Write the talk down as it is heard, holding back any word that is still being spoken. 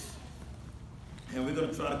And we're going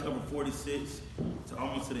to try to cover 46 to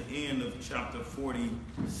almost to the end of chapter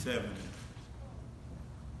 47.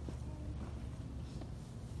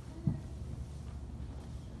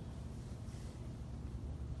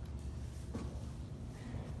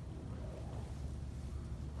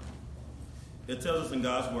 It tells us in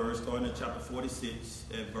God's word, starting at chapter 46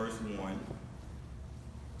 at verse 1.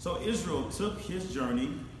 So Israel took his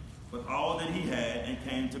journey with all that he had and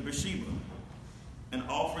came to Beersheba and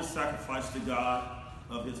offered sacrifice to God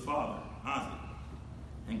of his father, Isaac.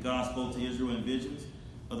 And God spoke to Israel in visions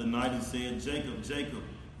of the night and said, Jacob, Jacob.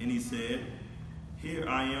 And he said, Here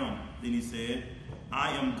I am. Then he said,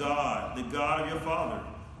 I am God, the God of your father.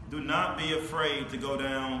 Do not be afraid to go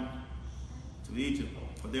down to Egypt,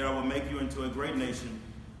 for there I will make you into a great nation.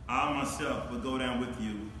 I myself will go down with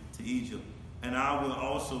you to Egypt, and I will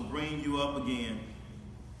also bring you up again.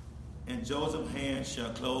 And Joseph's hand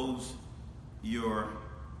shall close your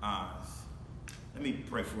eyes. Let me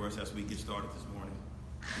pray for us as we get started this morning.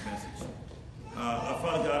 The message. Our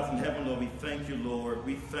Father God from heaven, Lord, we thank you, Lord.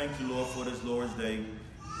 We thank you, Lord, for this Lord's Day.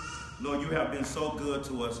 Lord, you have been so good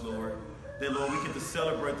to us, Lord, that, Lord, we get to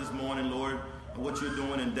celebrate this morning, Lord, what you're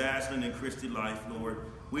doing in Daslin and Christy life, Lord.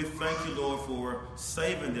 We thank you, Lord, for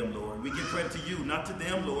saving them, Lord. We give credit to you, not to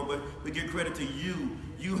them, Lord, but we give credit to you.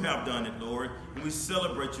 You have done it, Lord, and we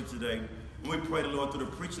celebrate you today. And we pray, Lord, through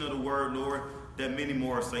the preaching of the word, Lord, that many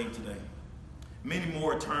more are saved today. Many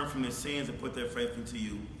more turn from their sins and put their faith into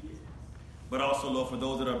you. But also, Lord, for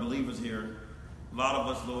those that are believers here, a lot of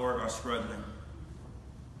us, Lord, are struggling.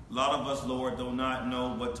 A lot of us, Lord, do not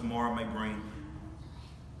know what tomorrow may bring.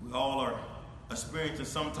 We all are experiencing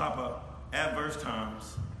some type of adverse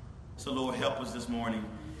times. So, Lord, help us this morning.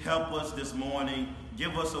 Help us this morning.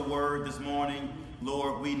 Give us a word this morning.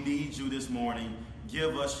 Lord, we need you this morning.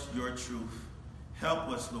 Give us your truth. Help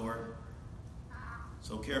us, Lord.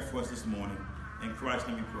 So care for us this morning. In Christ's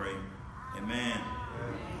name we pray. Amen.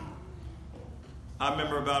 I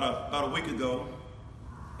remember about a week ago,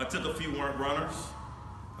 I took a few runners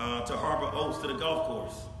to Harbor Oaks to the golf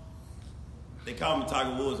course. They call me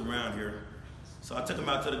Tiger Woods around here. So I took them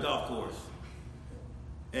out to the golf course.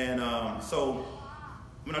 And so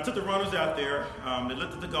when I took the runners out there, they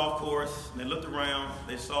looked at the golf course, they looked around,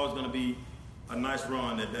 they saw it was going to be a nice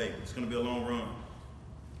run that day. It's going to be a long run.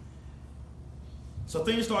 So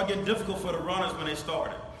things started getting difficult for the runners when they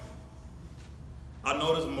started. I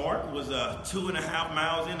noticed Mark was 2.5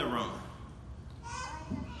 miles in the run.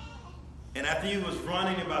 And after he was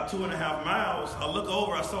running about 2.5 miles, I look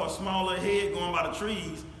over, I saw a smaller head going by the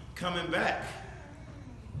trees coming back.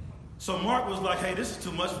 So Mark was like, hey, this is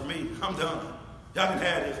too much for me. I'm done. Y'all can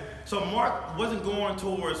have this. So Mark wasn't going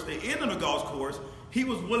towards the end of the golf course. He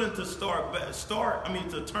was willing to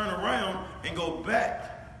to turn around and go back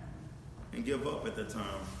and give up at that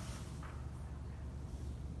time.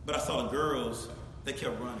 But I saw the girls, they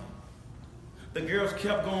kept running. The girls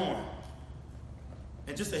kept going.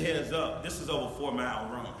 And just a heads up, this is over a 4-mile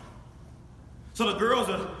run. So the girls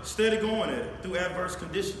are steady going at it through adverse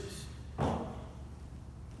conditions.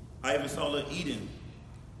 I even saw little Eden.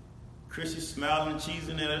 Chrissy smiling and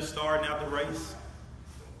cheesing at her, starting out the race.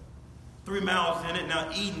 3 miles in it, now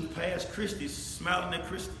Eden passed Christy, smiling at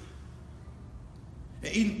Christy.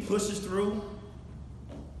 And Eden pushes through,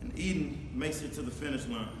 and Eden makes it to the finish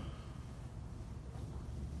line.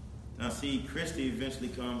 Now see, Christy eventually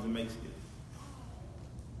comes and makes it.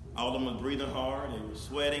 All of them were breathing hard, they were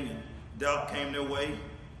sweating, and doubt came their way.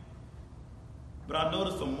 But I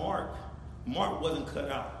noticed for Mark wasn't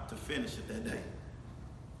cut out to finish it that day.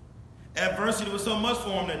 Adversity was so much for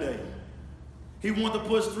him that day. He wanted to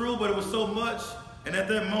push through, but it was so much, and at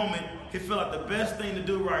that moment, he felt like the best thing to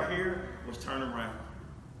do right here was turn around.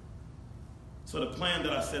 So the plan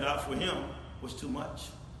that I set out for him was too much.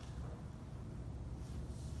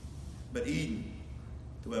 But Eden,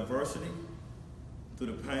 through adversity, through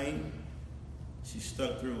the pain, she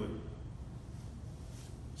stuck through it.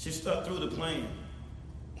 She stuck through the plan.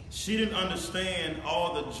 She didn't understand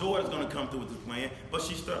all the joy that's going to come through with the plan, but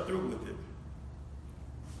she stuck through with it.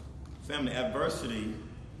 Family, adversity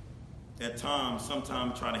at times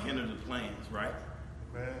sometimes try to hinder the plans, right?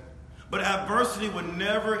 Amen. But adversity would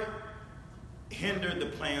never hinder the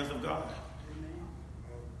plans of God. Amen.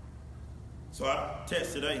 So our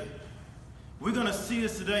text today, we're going to see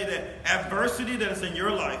this today, that adversity that is in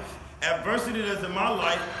your life, adversity that is in my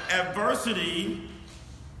life, adversity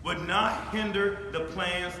would not hinder the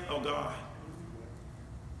plans of God.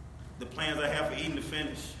 The plans I have for Eden to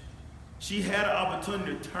finish. She had an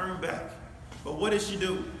opportunity to turn back. But what did she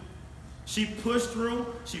do? She pushed through.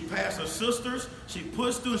 She passed her sisters. She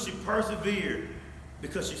pushed through and she persevered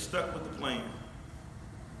because she stuck with the plan.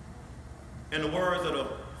 In the words of the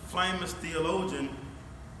famous theologian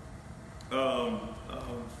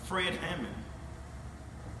Fred Hammond,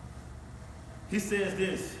 he says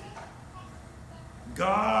this: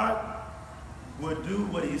 God would do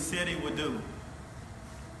what he said he would do.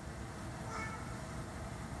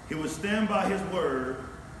 He will stand by his word,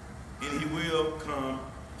 and he will come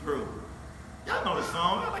through. Y'all know the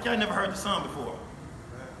song. Like y'all never heard the song before.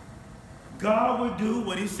 God would do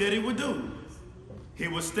what he said he would do. He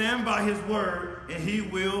will stand by his word, and he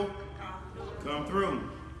will come through.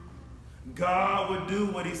 God would do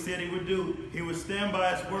what he said he would do. He would stand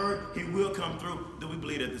by his word. He will come through. Do we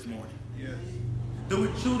believe that this morning? Yes. Do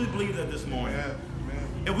we truly believe that this morning? Yes.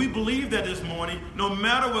 If we believe that this morning, no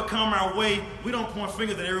matter what comes our way, we don't point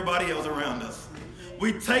fingers at everybody else around us.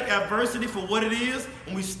 We take adversity for what it is,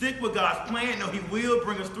 and we stick with God's plan. No, he will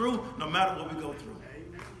bring us through no matter what we go through.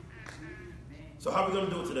 So how are we going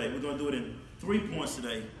to do it today? We're going to do it in 3 points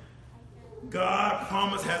today. God's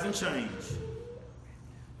promise hasn't changed.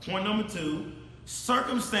 Point number 2,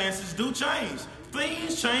 circumstances do change.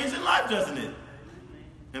 Things change in life, doesn't it?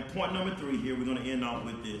 And point number 3 here, we're going to end off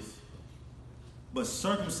with this. But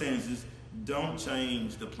circumstances don't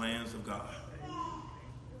change the plans of God.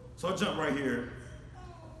 So I'll jump right here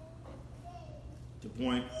to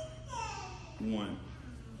point 1.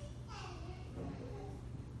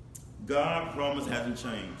 God's promise hasn't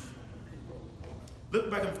changed. Look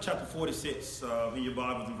back in chapter 46 in your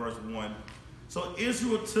Bibles in verse 1. So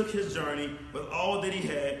Israel took his journey with all that he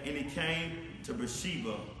had, and he came to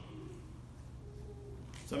Beersheba.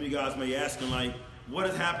 Some of you guys may be asking, like, what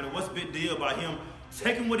is happening? What's the big deal about him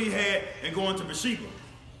taking what he had and going to Beersheba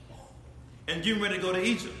and getting ready to go to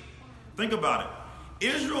Egypt? Think about it.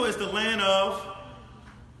 Israel is the land of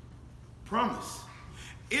promise.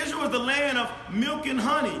 Israel is the land of milk and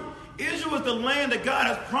honey. Israel is the land that God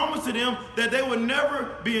has promised to them that they would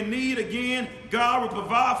never be in need again. God will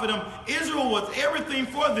provide for them. Israel was everything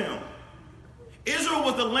for them. Israel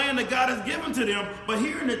was the land that God has given to them. But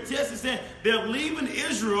here in the text, it's saying they're leaving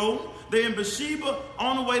Israel. They're in Beersheba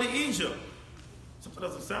on the way to Egypt. Something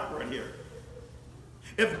doesn't sound right here.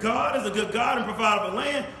 If God is a good God and provider of a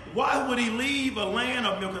land, why would he leave a land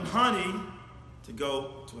of milk and honey to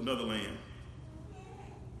go to another land?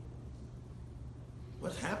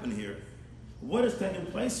 What's happened here? What is taking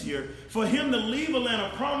place here for him to leave a land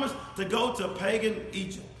of promise to go to pagan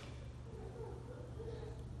Egypt?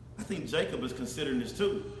 I think Jacob is considering this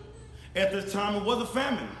too. At this time, it was a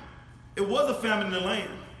famine. It was a famine in the land.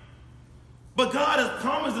 But God has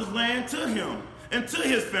promised this land to him and to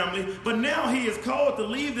his family, but now he is called to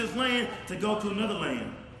leave this land to go to another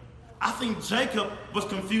land. I think Jacob was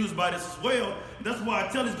confused by this as well. That's why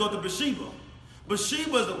I tell him to go to Beersheba.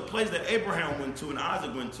 Beersheba is a place that Abraham went to and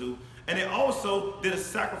Isaac went to, and they also did a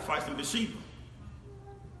sacrifice in Beersheba.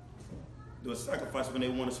 Do a sacrifice when they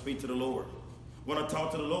want to speak to the Lord, want to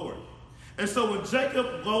talk to the Lord. And so when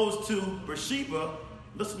Jacob goes to Beersheba,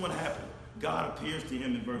 listen what happened. God appears to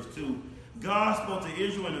him in verse 2. God spoke to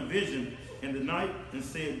Israel in a vision in the night and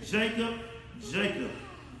said, Jacob, Jacob.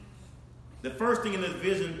 The first thing in this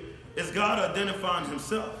vision is God identifying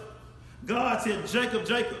himself. God said, Jacob,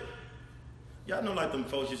 Jacob. Y'all know like them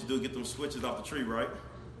folks used to do, get them switches off the tree, right?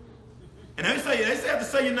 And they say have to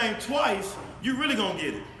say your name twice, you're really going to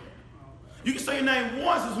get it. You can say your name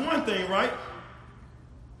once, is one thing, right?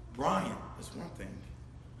 Brian, that's one thing.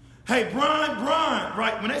 Hey, Brian,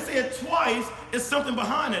 right? When they say it twice, it's something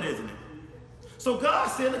behind it, isn't it? So God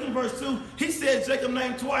said, look in verse 2, he said Jacob's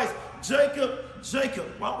name twice. Jacob, Jacob.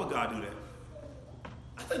 Why would God do that?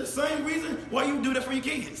 I think the same reason why you do that for your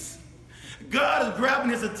kids. God is grabbing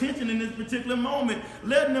his attention in this particular moment,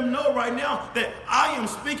 letting them know right now that I am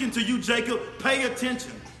speaking to you, Jacob. Pay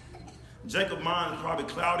attention. Jacob's mind is probably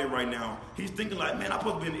cloudy right now. He's thinking like, man, I'm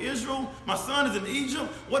supposed to be in Israel. My son is in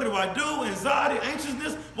Egypt. What do I do? Anxiety,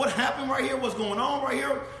 anxiousness. What happened right here? What's going on right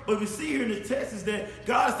here? But we see here in the text is that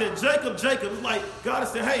God said, Jacob, Jacob. It's like God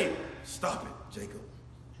has said, hey, stop it, Jacob.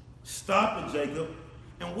 Stop it, Jacob.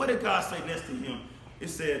 And what did God say next to him? It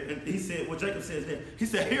said, and he said, what Jacob says then, he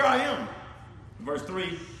said, here I am. Verse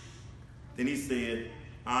 3, then he said,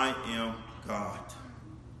 I am God,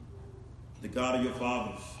 the God of your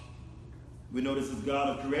fathers. We know this is God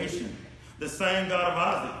of creation, the same God of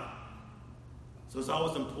Isaac. So it's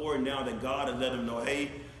always important now that God has let him know, hey,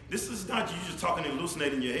 this is not you just talking and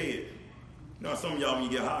hallucinating in your head. You know, some of y'all, when you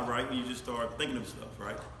get high, right, when you just start thinking of stuff,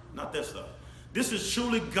 right? Not that stuff. This is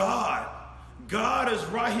truly God. God is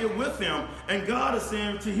right here with him, and God is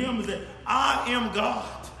saying to him that I am God.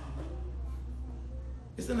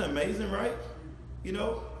 Isn't that amazing, right? You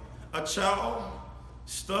know, a child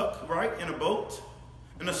stuck, right, in a boat,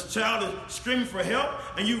 and the child is screaming for help,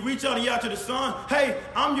 and you reach out and yell to the son, hey,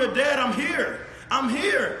 I'm your dad, I'm here. I'm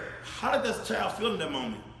here. How did this child feel in that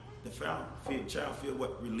moment? The child feel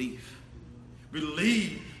what? Relief.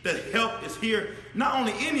 Relief that help is here. Not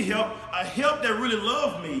only any help, a help that really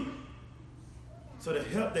loves me. So the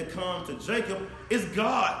help that comes to Jacob is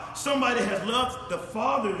God. Somebody has loved the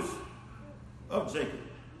fathers of Jacob.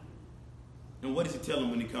 And what does he tell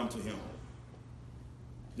him when he comes to him?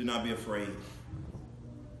 Do not be afraid.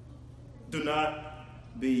 Do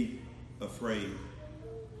not be afraid.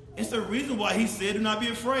 It's the reason why he said, do not be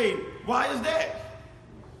afraid. Why is that?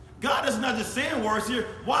 God is not just saying words here.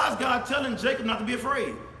 Why is God telling Jacob not to be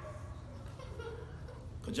afraid?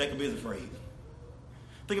 Because Jacob is afraid.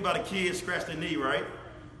 Think about a kid scratch their knee, right?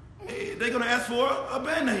 They're going to ask for a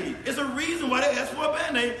Band-Aid. It's a reason why they ask for a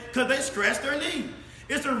Band-Aid, because they scratched their knee.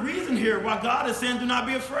 It's a reason here why God is saying do not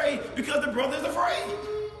be afraid, because the brother is afraid.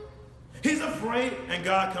 He's afraid, and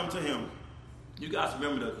God comes to him. You guys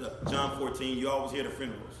remember the John 14, you always hear the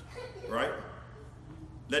funerals, right?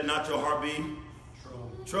 Let not your heart be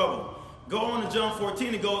trouble. Go on to John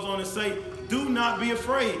 14, it goes on to say, do not be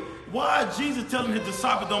afraid. Why is Jesus telling his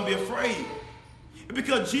disciples don't be afraid?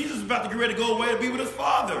 Because Jesus is about to get ready to go away to be with his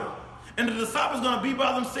Father. And the disciples are going to be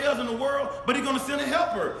by themselves in the world, but he's going to send a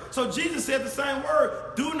helper. So Jesus said the same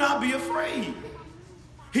word, do not be afraid.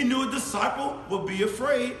 He knew a disciple would be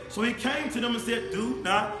afraid, so he came to them and said, do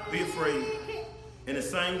not be afraid. In the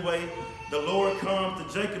same way, the Lord comes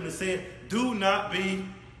to Jacob and said, do not be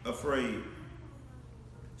afraid.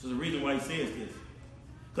 So the reason why he says this.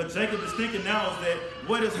 Because Jacob is thinking now is that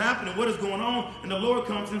what is happening, what is going on, and the Lord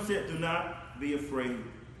comes and said, do not be afraid.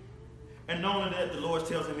 And not only that, the Lord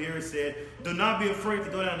tells him here, he said, do not be afraid to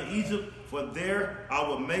go down to Egypt, for there I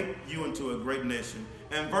will make you into a great nation.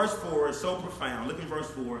 And verse 4 is so profound. Look at verse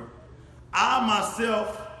 4. I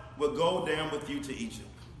myself will go down with you to Egypt.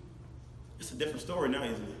 It's a different story now,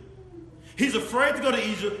 isn't it? He's afraid to go to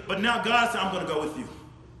Egypt, but now God said, I'm going to go with you.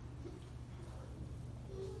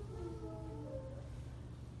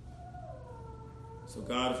 So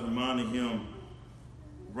God is reminding him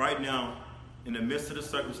right now, in the midst of the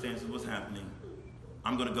circumstances, what's happening,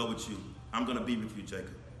 I'm going to go with you. I'm going to be with you,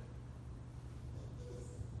 Jacob.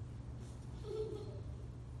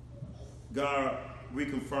 God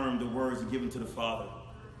reconfirmed the words given to the father.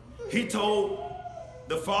 He told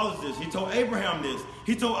the fathers this. He told Abraham this.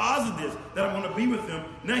 He told Isaac this, that I'm going to be with them.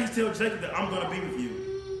 Now he's telling Jacob that I'm going to be with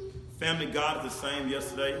you. Family, God is the same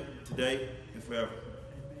yesterday, today, and forever.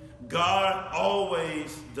 God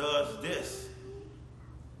always does this.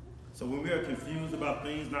 So when we are confused about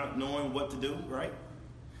things, not knowing what to do, right?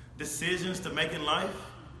 Decisions to make in life.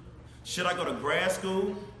 Should I go to grad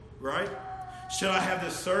school, right? Should I have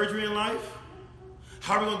this surgery in life?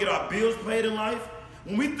 How are we going to get our bills paid in life?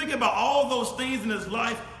 When we think about all those things in this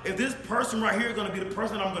life, if this person right here is going to be the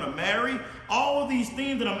person I'm going to marry, all of these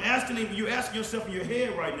things that I'm asking, you're asking yourself in your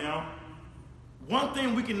head right now, one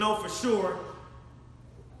thing we can know for sure,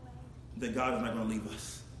 that God is not going to leave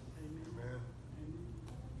us. Amen.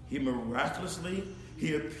 He miraculously,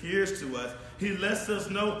 he appears to us. He lets us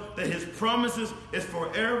know that his promises is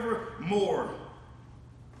forevermore.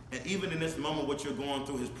 And even in this moment, what you're going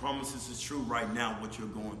through, his promises is true right now, what you're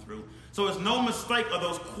going through. So it's no mistake of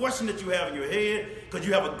those questions that you have in your head, because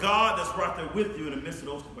you have a God that's right there with you in the midst of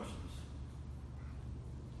those questions.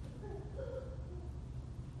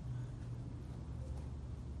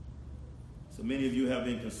 So many of you have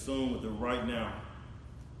been consumed with it right now,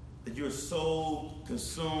 that you're so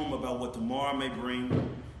consumed about what tomorrow may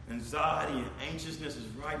bring. Anxiety and anxiousness is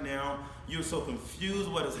right now. You're so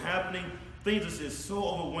confused what is happening. Things are just so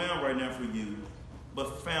overwhelmed right now for you.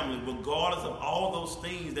 But family, regardless of all those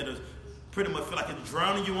things that are pretty much feel like it's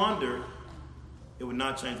drowning you under, it would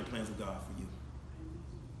not change the plans of God for you.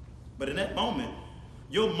 But in that moment,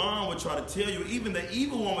 your mind would try to tell you, even the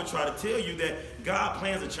evil one would try to tell you that God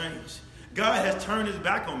plans to change. God has turned his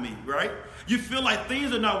back on me, right? You feel like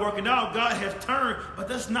things are not working out. God has turned, but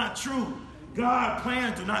that's not true. God's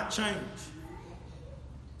plans do not change.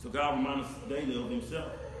 So God reminds us daily of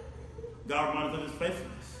himself. God reminds us of his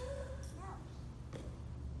faithfulness.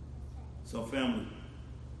 So family,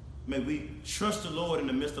 may we trust the Lord in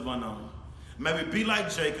the midst of unknown. May we be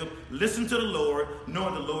like Jacob, listen to the Lord,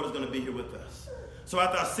 knowing the Lord is going to be here with us. So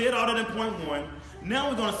after I said all that in point 1, now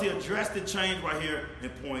we're going to see a drastic change right here in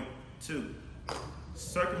point 2.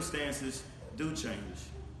 Circumstances do change.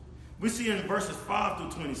 We see in verses 5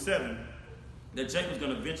 through 27 that Jacob's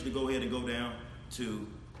going to eventually go ahead and go down to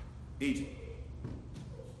Egypt.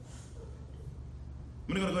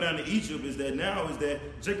 When they're going to go down to Egypt is that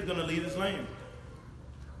Jacob's going to leave his land.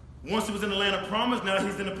 Once he was in the land of promise, now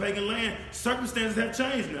he's in the pagan land. Circumstances have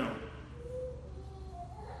changed now.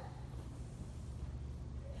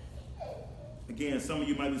 Again, some of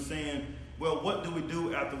you might be saying, well, what do we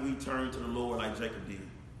do after we turn to the Lord like Jacob did?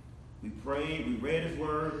 We prayed, we read his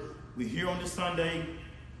word, we're here on this Sunday.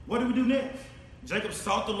 What do we do next? Jacob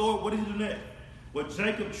sought the Lord. What did he do next? Well,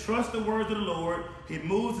 Jacob trusted the words of the Lord. He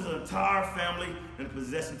moved his entire family and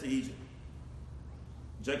possession to Egypt.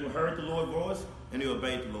 Jacob heard the Lord's voice and he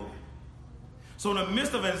obeyed the Lord. So in the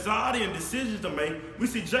midst of anxiety and decisions to make, we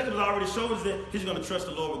see Jacob has already showed us that he's going to trust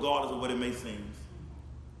the Lord regardless of what it may seem.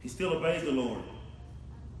 He still obeys the Lord.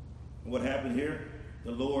 And what happened here?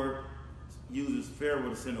 The Lord uses Pharaoh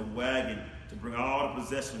to send a wagon to bring all the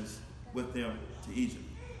possessions with them to Egypt.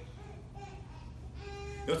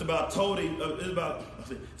 It was about 70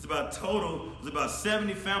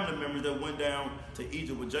 family members that went down to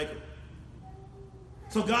Egypt with Jacob.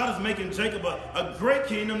 So God is making Jacob a great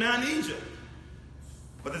kingdom now in Egypt.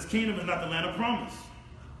 But this kingdom is not the land of promise.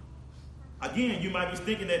 Again, you might be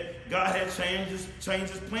thinking that God had changed his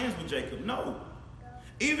plans with Jacob. No.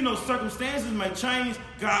 Even though circumstances may change,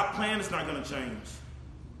 God's plan is not going to change.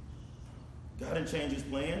 God didn't change his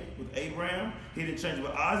plan with Abraham. He didn't change it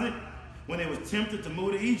with Isaac when they was tempted to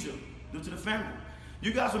move to Egypt due to the famine.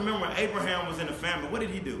 You guys remember when Abraham was in the famine, what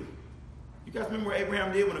did he do? You guys remember what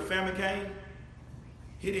Abraham did when the famine came?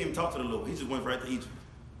 He didn't even talk to the Lord. He just went right to Egypt.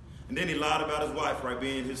 And then he lied about his wife, right,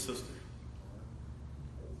 being his sister.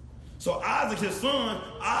 So Isaac, his son,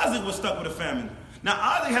 Isaac was stuck with a famine. Now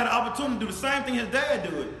Isaac had an opportunity to do the same thing his dad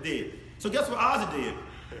did. So guess what Isaac did?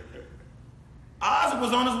 Isaac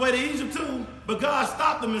was on his way to Egypt too, but God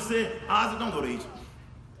stopped him and said, Isaac, don't go to Egypt.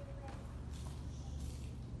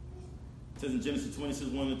 It says in Genesis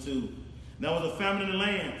 26, 1 and 2, there was a famine in the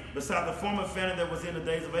land, beside the former famine that was in the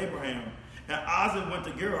days of Abraham. And Isaac went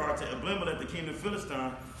to Gerar to Abimelech, the king of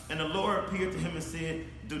Philistine, and the Lord appeared to him and said,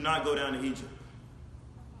 do not go down to Egypt.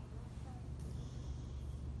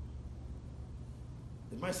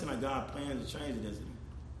 It might seem like God plans to change it, doesn't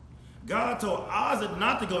it? God told Isaac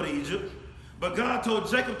not to go to Egypt, but God told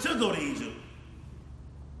Jacob to go to Egypt.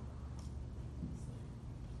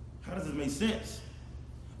 How does this make sense?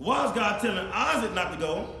 Why is God telling Isaac not to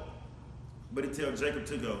go, but he tells Jacob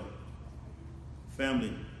to go?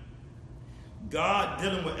 Family, God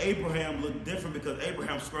dealing with Abraham looked different because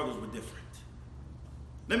Abraham's struggles were different.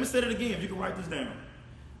 Let me say that again, if you can write this down.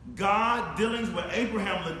 God dealings with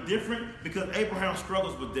Abraham looked different because Abraham's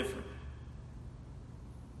struggles were different.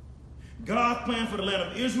 God's plan for the land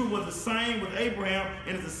of Israel was the same with Abraham,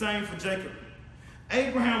 and it's the same for Jacob.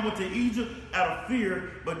 Abraham went to Egypt out of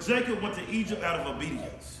fear, but Jacob went to Egypt out of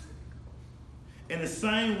obedience. In the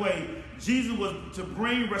same way, Jesus was to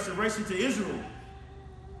bring restoration to Israel.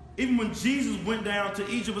 Even when Jesus went down to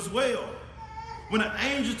Egypt as well, when an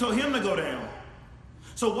angel told him to go down.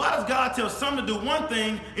 So why does God tell some to do one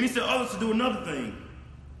thing and he said others to do another thing?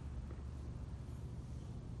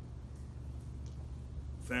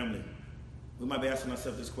 Family, we might be asking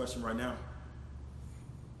ourselves this question right now.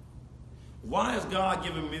 Why is God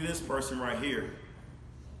giving me this person right here,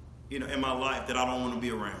 in my life that I don't want to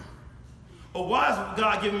be around? Or why is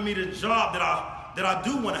God giving me the job that I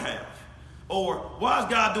do want to have? Or why is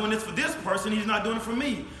God doing this for this person? He's not doing it for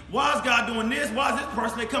me. Why is God doing this? Why is this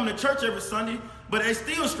person they come to church every Sunday, but they're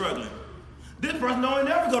still struggling? This person don't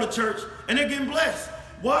ever go to church and they're getting blessed.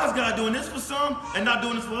 Why is God doing this for some and not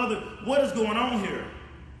doing this for others? What is going on here?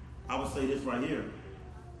 I would say this right here.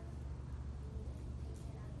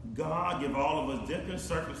 God give all of us different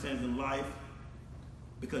circumstances in life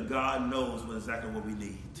because God knows exactly what we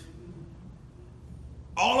need.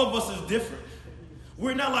 All of us is different.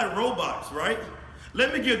 We're not like robots, right?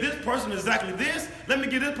 Let me give this person exactly this. Let me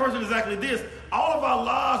give this person exactly this. All of our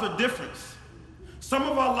lives are different. Some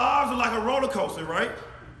of our lives are like a roller coaster, right?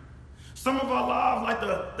 Some of our lives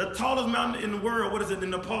like the tallest mountain in the world. What is it in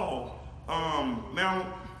Nepal? Mount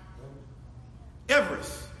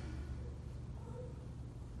Everest.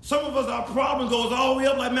 Some of us, our problem goes all the way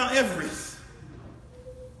up like Mount Everest.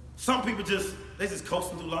 Some people they just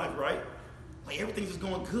coasting through life, right? Like everything's just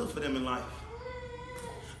going good for them in life.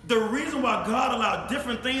 The reason why God allowed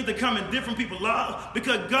different things to come in different people's lives,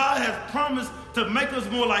 because God has promised to make us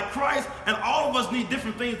more like Christ, and all of us need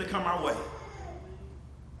different things to come our way.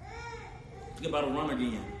 Think about a runner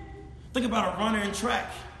again. Think about a runner in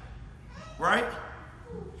track, right?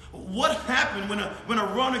 What happened when a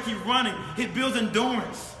runner keeps running? It builds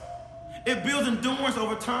endurance. It builds endurance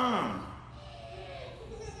over time.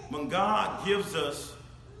 When God gives us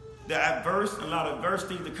the adverse and a lot of adverse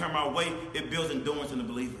things to come our way, it builds endurance in the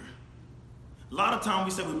believer. A lot of times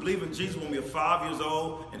we say we believe in Jesus when we are 5 years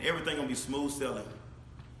old and everything going to be smooth sailing.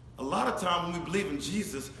 A lot of times when we believe in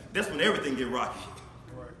Jesus, that's when everything get rocky.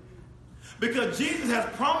 Because Jesus has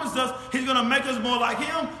promised us he's going to make us more like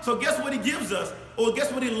him. So guess what he gives us? Or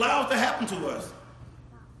guess what he allows to happen to us?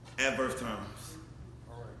 Adverse times.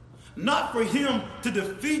 Not for him to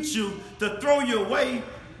defeat you, to throw you away,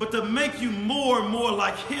 but to make you more and more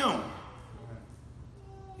like him.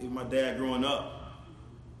 Even my dad growing up,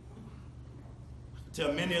 I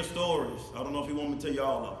tell many of stories. I don't know if you want me to tell you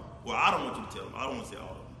all of them. Well, I don't want you to tell them. I don't want to say all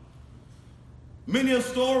of them. Many of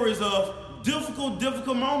stories of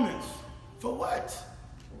difficult moments. For what?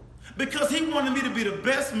 Because he wanted me to be the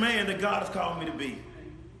best man that God has called me to be.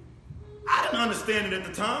 I didn't understand it at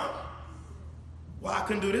the time. Why I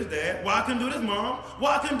couldn't do this, Dad? Why I couldn't do this, Mom?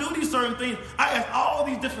 Why I couldn't do these certain things? I asked all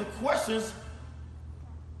these different questions,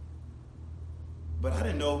 but I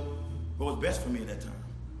didn't know what was best for me at that time.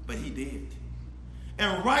 But he did.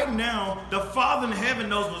 And right now, the Father in heaven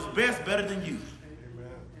knows what's best better than you. Amen.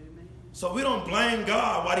 So we don't blame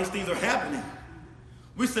God why these things are happening.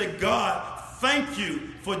 We say, God, thank you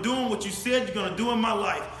for doing what you said you're going to do in my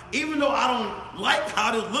life. Even though I don't like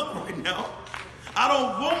how it looks right now, I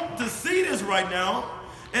don't want to see this right now,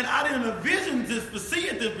 and I didn't envision this to see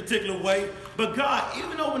it this particular way, but God,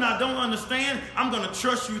 even though when I don't understand, I'm going to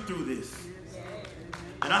trust you through this.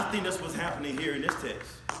 And I think that's what's happening here in this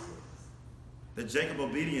text. That Jacob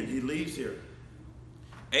obedient, he leaves here.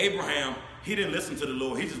 Abraham, he didn't listen to the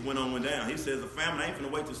Lord. He just went down. He says, the family ain't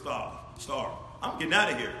finna wait to starve. I'm getting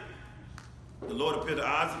out of here. The Lord appeared to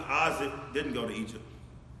Isaac. Isaac didn't go to Egypt.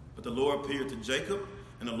 But the Lord appeared to Jacob,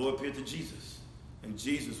 and the Lord appeared to Jesus. And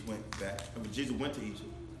Jesus went back. Jesus went to Egypt.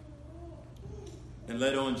 And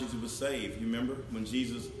later on, Jesus was saved. You remember when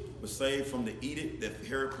Jesus was saved from the edict that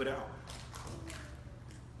Herod put out?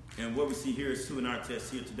 And what we see here is too in our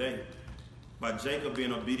text here today. By Jacob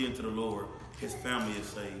being obedient to the Lord, his family is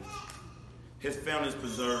saved. His family is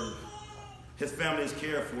preserved. His family is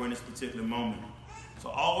cared for in this particular moment. So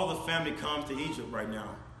all of the family comes to Egypt right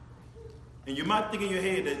now. And you might think in your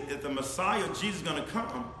head that if the Messiah, Jesus, is going to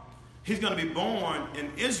come, he's going to be born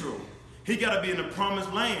in Israel. He got to be in the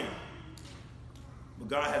promised land. But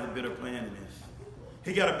God has a better plan than this.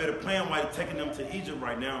 He got a better plan why he's taking them to Egypt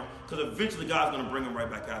right now, because eventually God's going to bring them right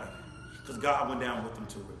back out of it. Because God went down with them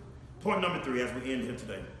to it. Point number 3 as we end here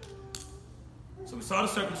today. So we saw the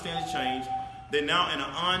circumstances change. They're now in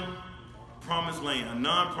an unpromised land, a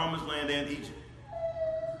non-promised land there in Egypt.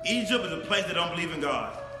 Egypt is a place that don't believe in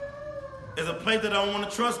God. It's a place that don't want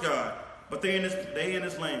to trust God. But they in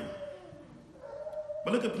this land.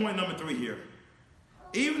 But look at point number 3 here.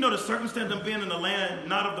 Even though the circumstance of being in the land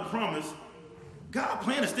not of the promise, God's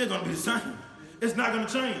plan is still going to be the same. It's not going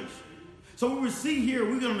to change. So what we see here,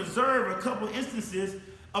 we're going to observe a couple instances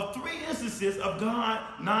of 3 instances of God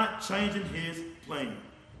not changing his plan.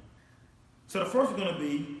 So the first is going to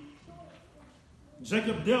be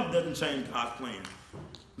Jacob's death doesn't change God's plan.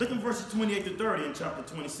 Look in verses 28 to 30 in chapter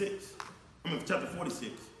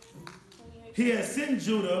 46. He had sent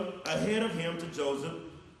Judah ahead of him to Joseph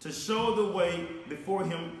to show the way before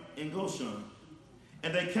him in Goshen.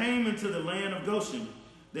 And they came into the land of Goshen.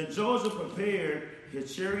 Then Joseph prepared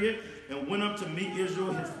his chariot and went up to meet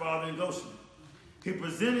Israel his father in Goshen. He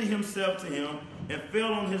presented himself to him and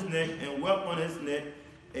fell on his neck and wept on his neck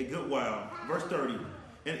a good while. Verse 30.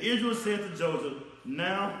 And Israel said to Joseph,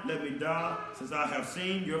 now let me die, since I have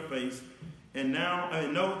seen your face, and now I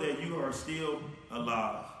know that you are still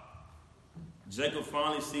alive. Jacob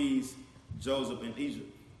finally sees Joseph in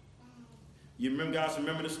Egypt. You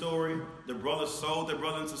remember the story? The brothers sold their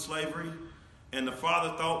brother into slavery, and the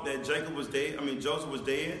father thought that Joseph was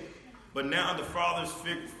dead. But now the father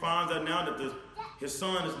finds out now that his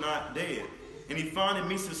son is not dead. And he finally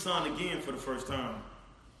meets his son again for the first time.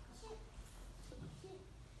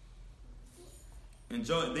 And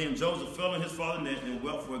then Joseph fell on his father's neck and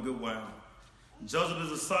wept for a good while. Joseph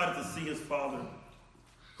is excited to see his father,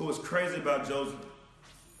 who was crazy about Joseph.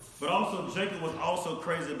 But also Jacob was also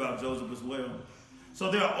crazy about Joseph as well. So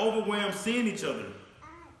they are overwhelmed seeing each other.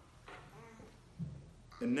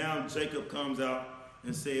 And now Jacob comes out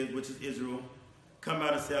and says, which is Israel, come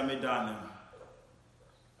out and say, I may die now.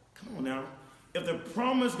 Come on now. If the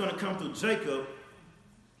promise is going to come through Jacob,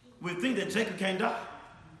 we think that Jacob can't die.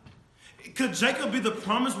 Could Jacob be the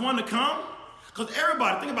promised one to come? Because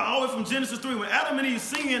everybody, think about all the way from Genesis 3, when Adam and Eve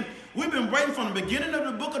sinned, we've been waiting from the beginning of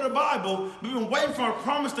the book of the Bible, we've been waiting for a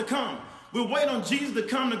promise to come. We're waiting on Jesus to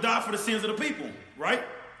come to die for the sins of the people, right?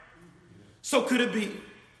 So could it be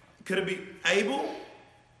Abel?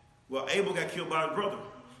 Well, Abel got killed by his brother.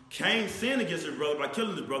 Cain sinned against his brother by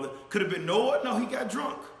killing his brother. Could it have been Noah? No, he got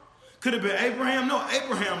drunk. Could it have been Abraham? No,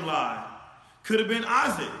 Abraham lied. Could it have been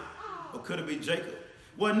Isaac? Or could it be Jacob?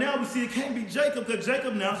 Well, now we see it can't be Jacob because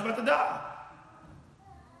Jacob now is about to die.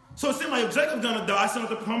 So it seems like if Jacob's going to die, it seems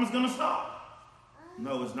like the promise is going to stop.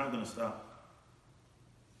 No, it's not going to stop.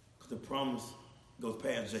 Because the promise goes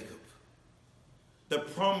past Jacob. The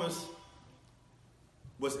promise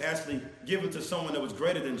was actually given to someone that was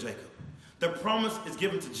greater than Jacob. The promise is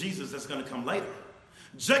given to Jesus that's going to come later.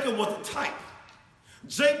 Jacob was the type.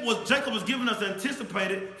 Jacob was giving us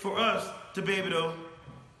anticipated for us to be able to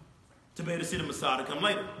see the Messiah to come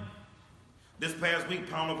later. This past week,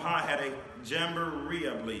 Palmer High had a jamboree,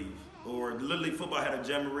 I believe, or Little League football had a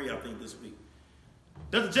jamboree, I think, this week.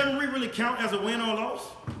 Does the jamboree really count as a win or a loss?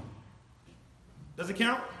 Does it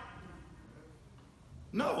count?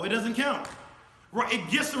 No, it doesn't count. Right,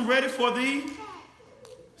 it gets them ready for the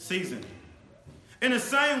season. In the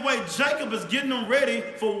same way, Jacob is getting them ready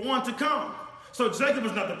for one to come. So Jacob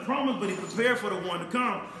is not the promise, but he prepared for the one to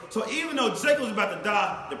come. So even though Jacob is about to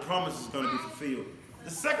die, the promise is going to be fulfilled. The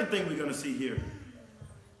second thing we're going to see here,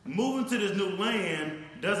 moving to this new land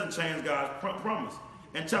doesn't change God's promise.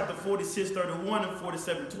 In chapter 46:31 and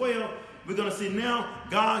 47:12, we're going to see now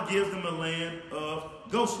God gives them a land of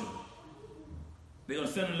Goshen. They're going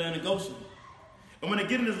to send them the land of Goshen. And when they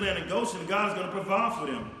get in this land of Goshen, God is going to provide for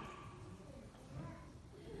them.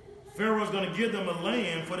 Pharaoh is going to give them a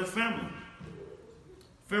land for this family.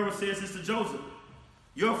 Pharaoh says this to Joseph: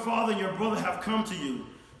 your father and your brother have come to you.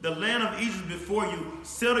 The land of Egypt before you.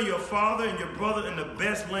 Settle your father and your brother in the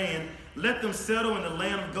best land. Let them settle in the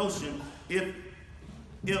land of Goshen. If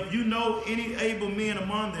you know any able men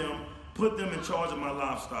among them, put them in charge of my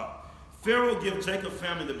livestock. Pharaoh gives Jacob's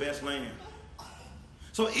family the best land.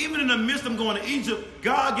 So even in the midst of them going to Egypt,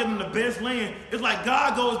 God gives them the best land. It's like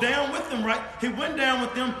God goes down with them, right? He went down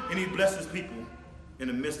with them and he blesses people in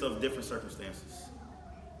the midst of different circumstances.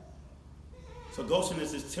 So Goshen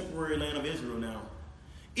is this temporary land of Israel now.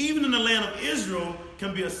 Even in the land of Israel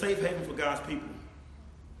can be a safe haven for God's people.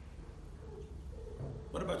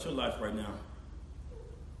 What about your life right now?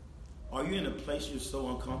 Are you in a place you're so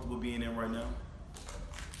uncomfortable being in right now?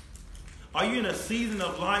 Are you in a season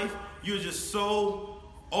of life you're just so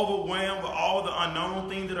overwhelmed with all the unknown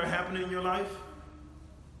things that are happening in your life?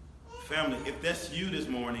 Family, if that's you this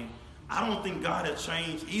morning, I don't think God has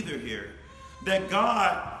changed either here. That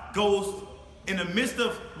God goes in the midst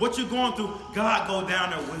of what you're going through, God go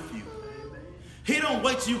down there with you. He don't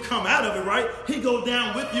wait till you come out of it, right? He go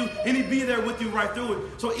down with you and he be there with you right through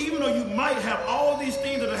it. So even though you might have all these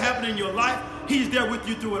things that are happening in your life, he's there with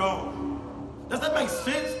you through it all. Does that make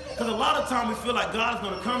sense? Because a lot of times we feel like God is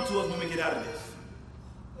going to come to us when we get out of this.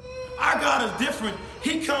 Our God is different.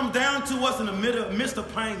 He comes down to us in the midst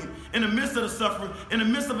of pain, in the midst of the suffering, in the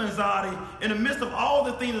midst of anxiety, in the midst of all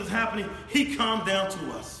the things that's happening. He comes down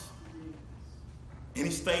to us. And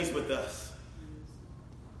he stays with us.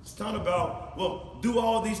 It's not about, well, do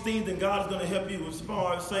all these things and God is going to help you. It's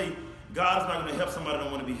hard to say God is not going to help somebody that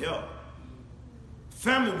don't want to be helped.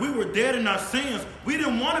 Family, we were dead in our sins. We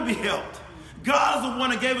didn't want to be helped. God is the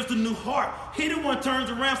one that gave us the new heart. He the one turns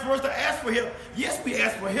around for us to ask for help. Yes, we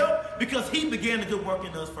ask for help because he began the good work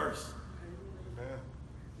in us first. Amen.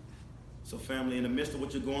 So family, in the midst of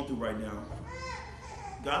what you're going through right now,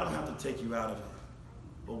 God don't have to take you out of it.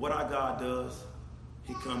 But what our God does,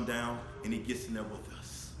 he comes down and he gets in there with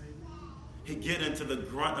us. He gets into the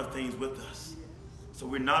grunt of things with us. So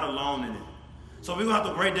we're not alone in it. So we're going to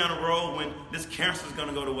have to wait down the road when this cancer is going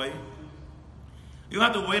to go away. You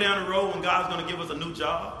have to wait down the road when God's going to give us a new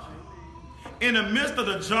job. In the midst of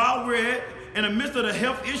the job we're at, in the midst of the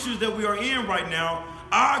health issues that we are in right now,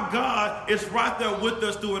 our God is right there with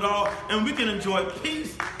us through it all, and we can enjoy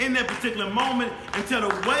peace in that particular moment until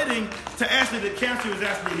the waiting to actually the cancer is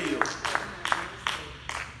actually healed.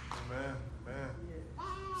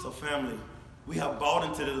 So family, we have bought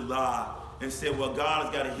into this lie and said, well, God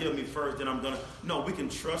has got to heal me first, then I'm going to. No, we can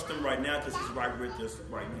trust him right now because he's right with us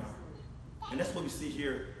right now. And that's what we see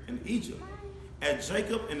here in Egypt. As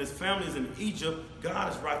Jacob and his family is in Egypt,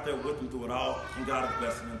 God is right there with them through it all, and God is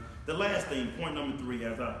blessing them. The last thing, point number 3,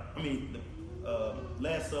 the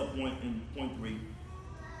last sub point in point 3,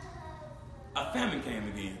 a famine came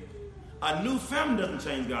again. A new famine doesn't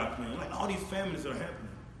change God's plan. Like all these famines are happening.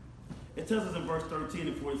 It tells us in verse 13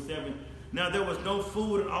 and 47, now there was no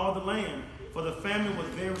food in all the land, for the famine was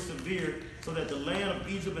very severe, so that the land of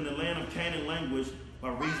Egypt and the land of Canaan languished by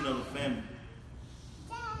reason of the famine.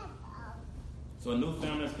 So a new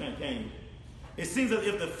famine came. It seems as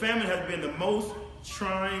if the famine has been the most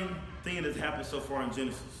trying thing that's happened so far in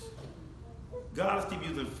Genesis. God is keep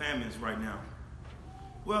using famines right now.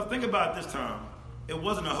 Well, think about it this time. It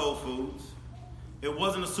wasn't a Whole Foods. It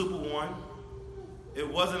wasn't a Super One.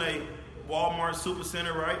 It wasn't a Walmart Super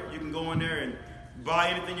Center, right? You can go in there and buy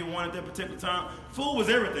anything you wanted at that particular time. Food was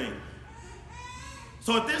everything.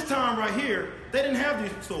 So at this time right here, they didn't have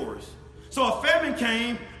these stores. So a famine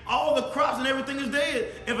came, all the crops and everything is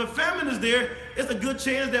dead. If a famine is there, it's a good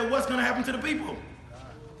chance that what's going to happen to the people?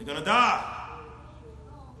 They're going to die.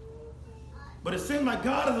 But it seems like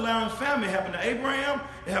God is allowing famine. It happened to Abraham,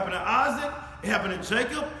 it happened to Isaac, it happened to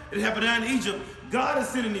Jacob, it happened down in Egypt. God is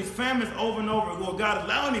sending these famines over and over. Well, God is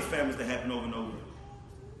allowing these famines to happen over and over.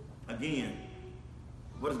 Again,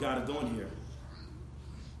 what is God doing here?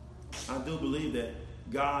 I do believe that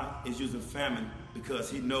God is using famine because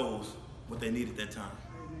he knows what they need at that time.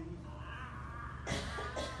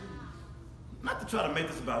 Not to try to make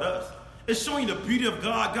this about us. It's showing the beauty of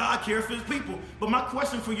God. God cares for his people. But my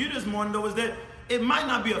question for you this morning, though, is that it might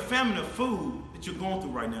not be a famine of food that you're going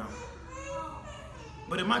through right now.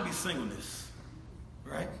 But it might be singleness,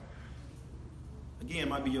 right? Again, it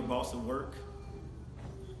might be your boss at work.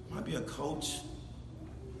 It might be a coach.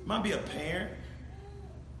 It might be a parent.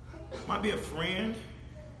 It might be a friend.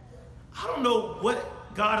 I don't know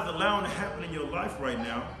what God is allowing to happen in your life right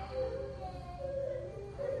now,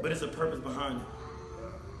 but it's a purpose behind it.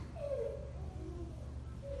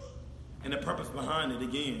 And the purpose behind it,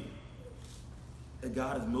 again, that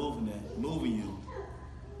God is moving you.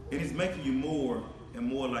 And he's making you more and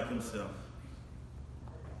more like himself.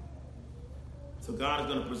 So God is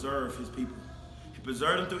going to preserve his people. He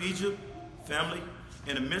preserved them through Egypt, family.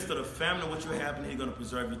 In the midst of the famine, what you're happening, he's going to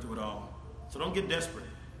preserve you through it all. So don't get desperate.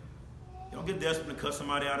 Don't get desperate and cut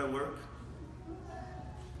somebody out at work.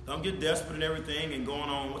 Don't get desperate and everything and going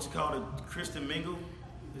on, what you call it, Christian mingle.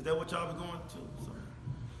 Is that what y'all be going to? Sorry.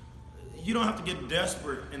 You don't have to get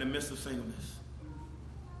desperate in the midst of singleness.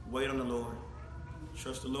 Wait on the Lord.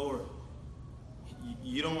 Trust the Lord.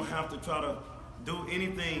 You don't have to try to do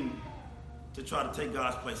anything to try to take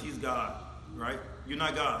God's place. He's God, right? You're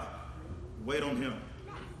not God. Wait on him.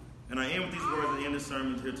 And I end with these words at the end of the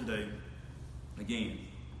sermon here today. Again,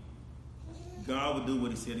 God would do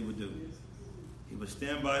what he said he would do. He would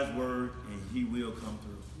stand by his word, and he will come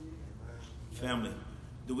through. Family,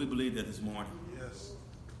 do we believe that this morning? Yes.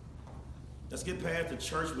 Let's get past the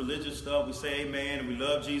church religious stuff. We say amen and we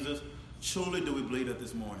love Jesus. Truly do we believe that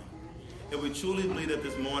this morning? If we truly believe that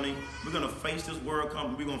this morning, we're going to face this world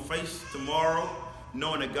coming. We're going to face tomorrow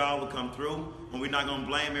knowing that God will come through, and we're not going to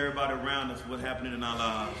blame everybody around us for what's happening in our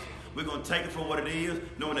lives. We're going to take it for what it is,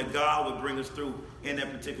 knowing that God will bring us through in that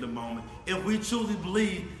particular moment. If we truly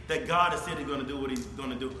believe that God has said he's going to do what he's going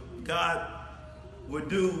to do, God will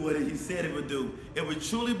do what he said he would do. If we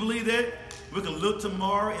truly believe that, we can look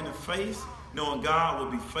tomorrow in the face, knowing God will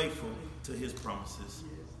be faithful to his promises.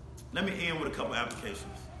 Let me end with a couple applications.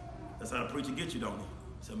 That's how the preacher gets you, don't he?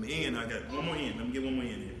 So let me end. I got one more in. Let me get one more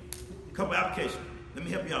in here. A couple applications. Let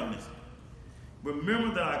me help you out on this.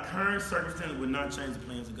 Remember that our current circumstances will not change the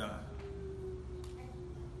plans of God.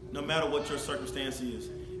 No matter what your circumstance is.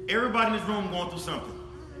 Everybody in this room going through something.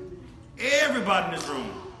 Everybody in this room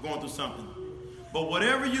going through something. But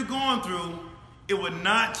whatever you're going through, it would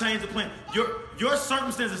not change the plan. Your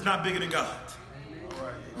circumstance is not bigger than God.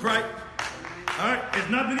 Right? All right? It's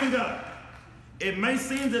not bigger than God. It may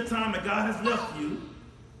seem at time that God has left you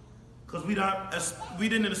because we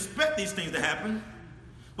didn't expect these things to happen.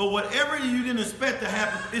 But whatever you didn't expect to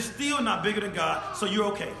happen, it's still not bigger than God, so you're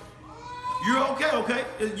okay. You're okay?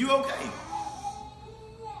 You're okay.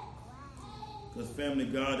 Because family,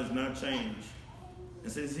 God does not change.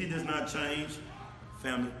 And since he does not change,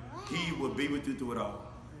 family, he will be with you through it all.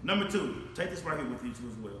 Number 2, take this right here with you too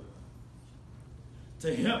as well.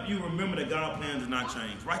 To help you remember that God's plan does not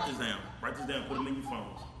change. Write this down. Write this down. Put them in your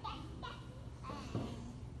phones.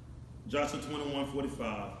 Joshua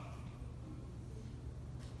 21:45.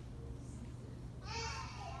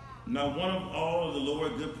 Now one of all of the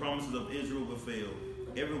Lord's good promises of Israel will fail.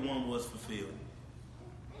 Every one was fulfilled.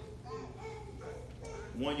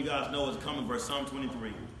 One you guys know is coming, verse Psalm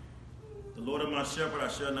 23. The Lord of my shepherd, I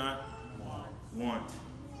shall not want.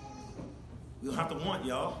 We don't have to want,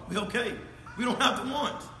 y'all. We okay. We don't have to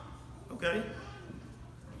want. Okay?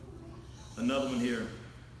 Another one here.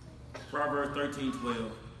 Proverbs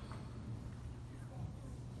 13:12.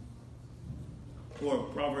 Or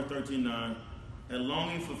Proverbs 13:9. A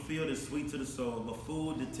longing fulfilled is sweet to the soul, but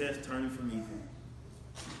fool detests turning from evil.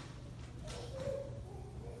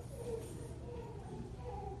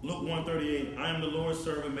 Luke 1:38. I am the Lord's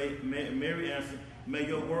servant. Mary answered, may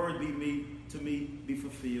your word to me be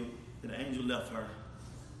fulfilled. And the angel left her.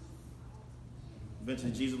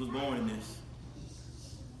 Eventually Jesus was born in this.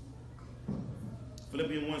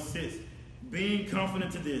 Philippians 1:6. Being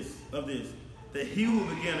confident of this, that he who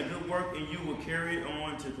began a good work in you will carry it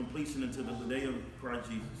on to completion until the day of Christ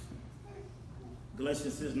Jesus.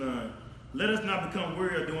 Galatians 6:9. Let us not become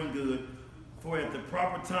weary of doing good, for at the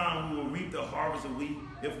proper time we will reap the harvest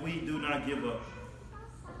if we do not give up.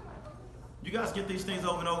 You guys get these things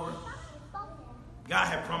over and over? God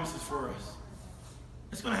had promises for us.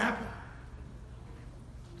 It's going to happen.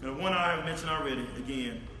 And one I have mentioned already,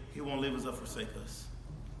 again, he won't leave us or forsake us.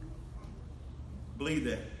 Believe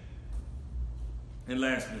that. And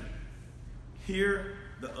lastly, hear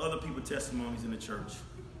the other people's testimonies in the church.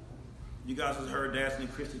 You guys have heard Daphne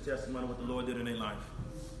and Christy's testimony, what the Lord did in their life.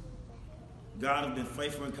 God has been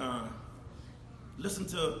faithful and kind. Listen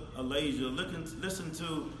to Elijah. Listen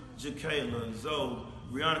to Jakayla, Zoe,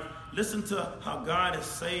 Brianna. Listen to how God has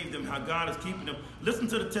saved them, how God is keeping them. Listen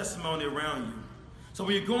to the testimony around you. So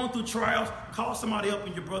when you're going through trials, call somebody up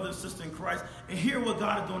in your brother and sister in Christ and hear what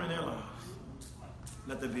God is doing in their lives.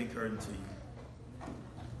 Let that be encouraging to you.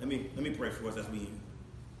 Let me pray for us as we end.